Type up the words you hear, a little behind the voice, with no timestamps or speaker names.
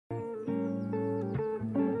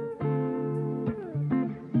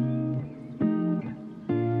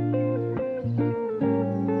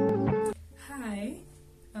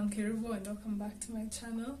back to my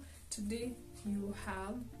channel. Today you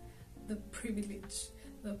have the privilege,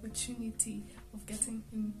 the opportunity of getting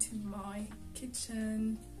into my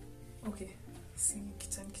kitchen. Okay, see,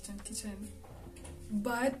 kitchen,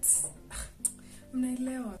 but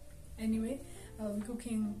mnaelewa. Anyway, I'll be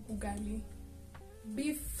cooking ugali,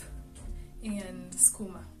 beef and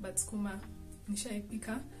skuma, but skuma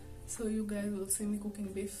nishaipika, so you guys will see me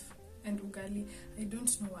cooking beef and ugali. I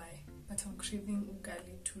don't know why, but I'm craving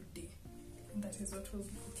ugali today, and that is what we'll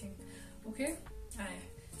be cooking. Okay,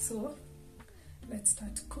 so let's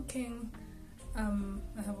start cooking.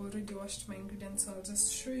 I have already washed my ingredients, so I'll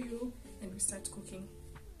just show you and we start cooking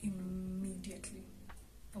immediately.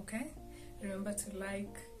 Okay, remember to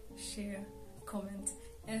like, share, comment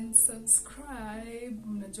and subscribe.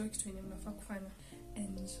 Mnajua kitu yenye mnafaa kufanya.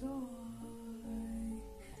 Enjoy.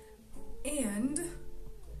 And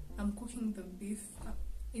I'm cooking the beef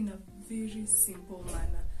in a very simple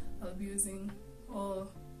manner. I'll be using all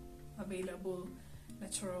available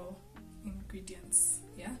natural ingredients,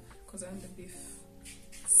 yeah, because I want the beef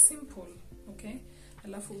simple. Okay,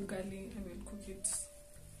 alafu ugali I will cook it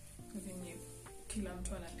venye kila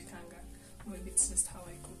mtu anapikanga. Maybe it's just how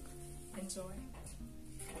I cook. Enjoy.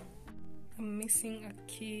 I'm missing a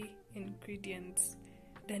key ingredient,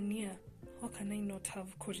 dania. How can I not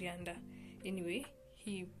have coriander? Anyway,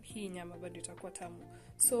 hii nyama bado itakuwa tamu.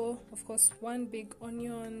 So of course 1 big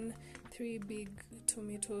onion, 3 big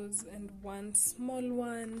tomatoes and 1 small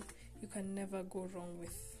one. You can never go wrong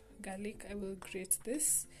with garlic. I will grate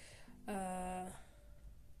this,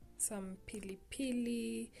 some pili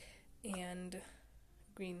pili and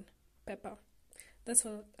green pepper. That's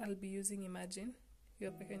what I'll be using. Imagine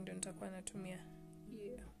hiyo peke ndio nitakuwa natumia.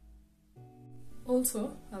 Yeah.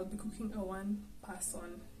 Also, I'll be cooking a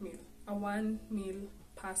 1-person meal. A 1 meal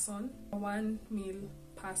person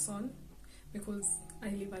because I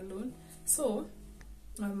live alone. So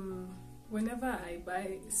whenever I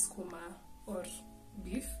buy skuma or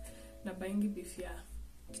beef, na buying beef ya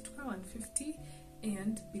kituka 150,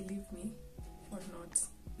 and believe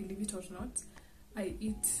it or not, I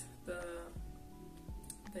eat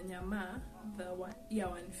the nyama, the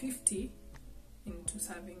 150 in 2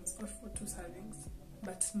 servings or for 2 servings.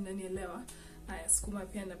 But mnanielewa, skuma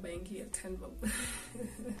pia na buying ya 10 bob.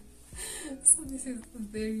 So this is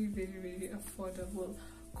very, very, very affordable,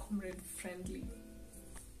 comrade friendly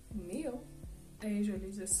meal. I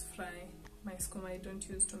usually just fry my skuma. I don't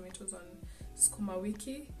use tomatoes on skuma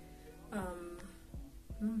wiki.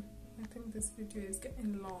 I think this video is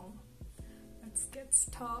getting long. Let's get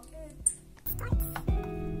started.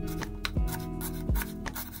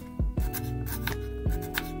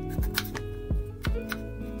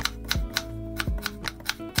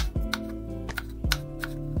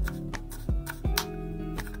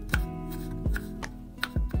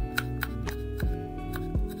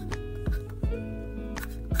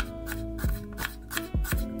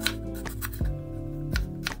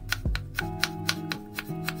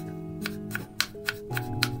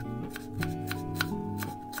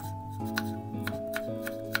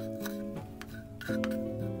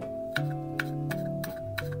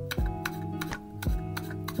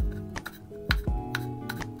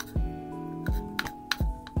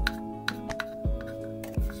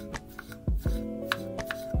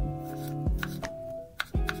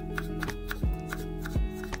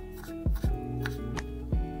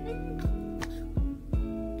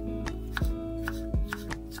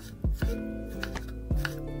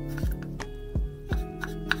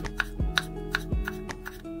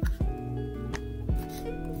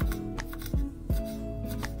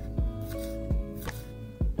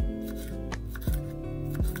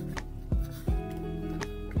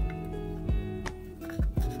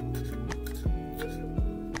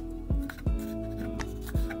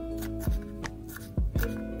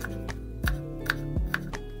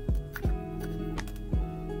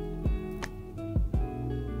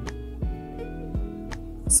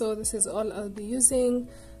 So this is all I'll be using: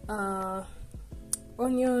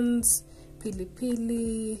 onions, pili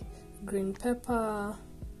pili, green pepper,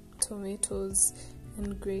 tomatoes,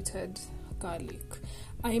 and grated garlic.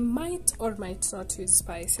 I might or might not use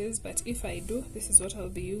spices, but if I do, this is what I'll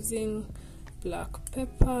be using: black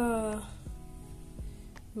pepper,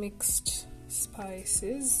 mixed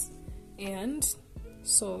spices, and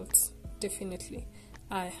salt, definitely.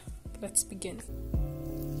 Let's begin.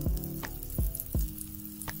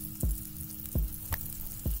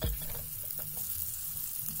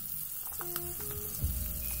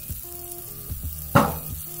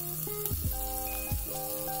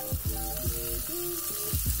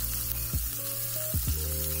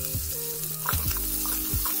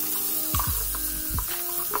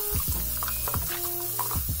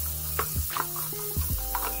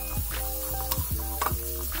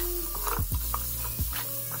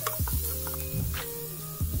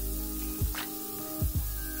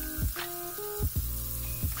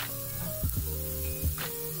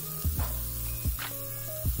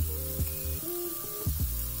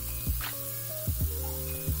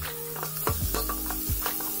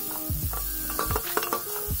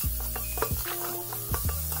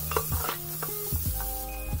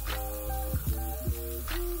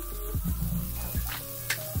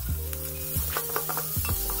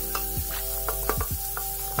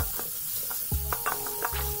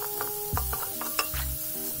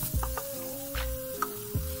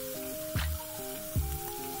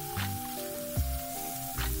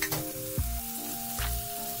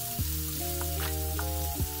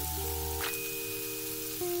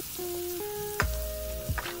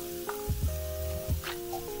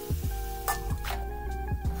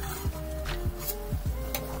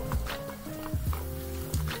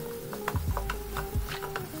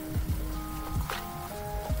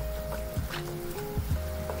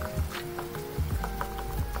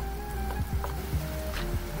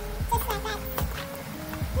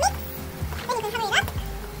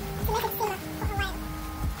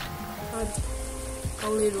 a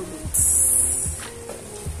little bit.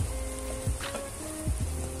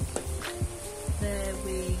 There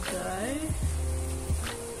we go.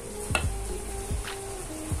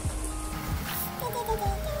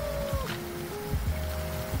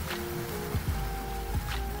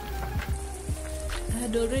 I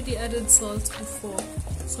had already added salt before,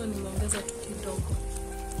 so nimeongeza tu kidogo.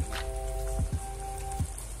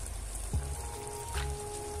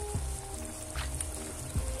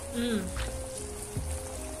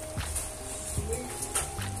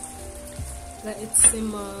 Let it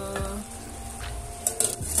simmer.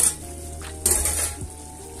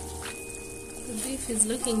 The beef is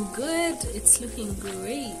looking good. It's looking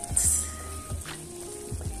great.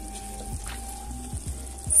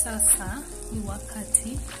 Sasa ni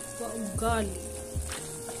wakati wa ugali.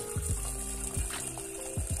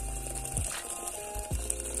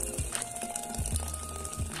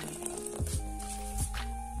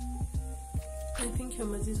 I think your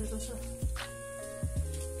maziwa tosha.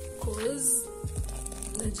 Cause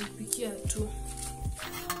najipikia tu.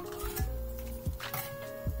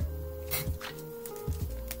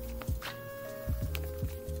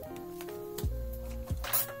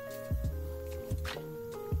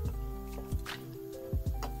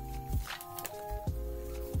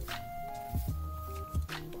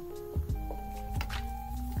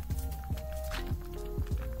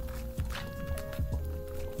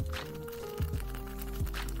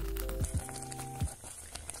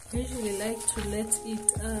 I usually like to let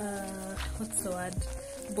it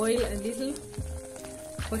boil a little.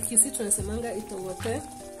 Kwa kisi tunasemanga itogote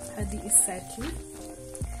hadi isaki.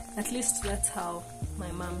 At least that's how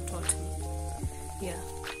my mom taught me. Yeah,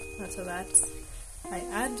 after that I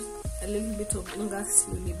add a little bit of unga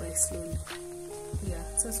slowly by slowly.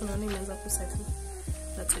 Yeah, sasa unaona imeanza kusaki.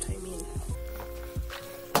 That's what I mean.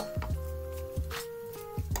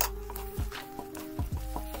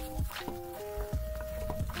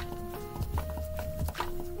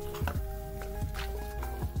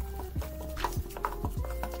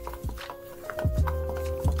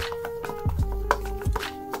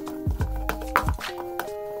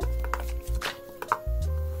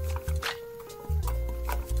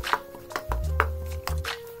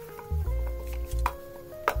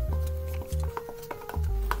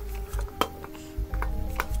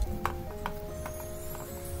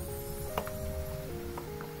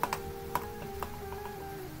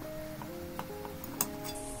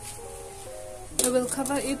 I will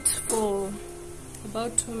cover it for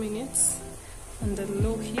about 2 minutes under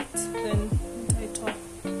low heat, then I top.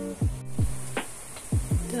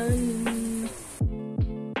 Done.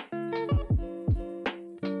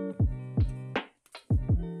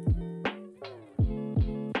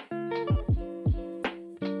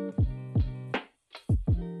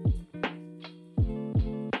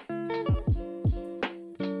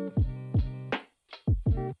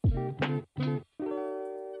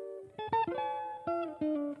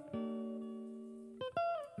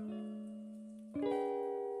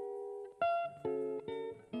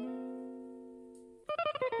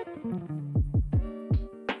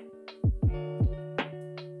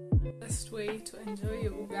 Best way to enjoy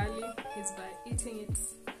your ugali is by eating it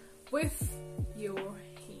with your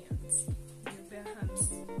hands, your bare hands.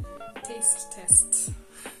 Taste test.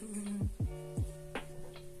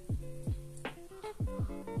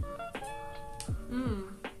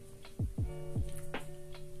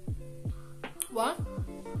 What?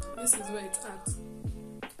 This is where it's at.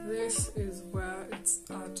 This is where it's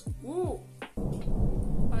at. Ooh.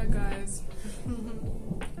 Bye guys.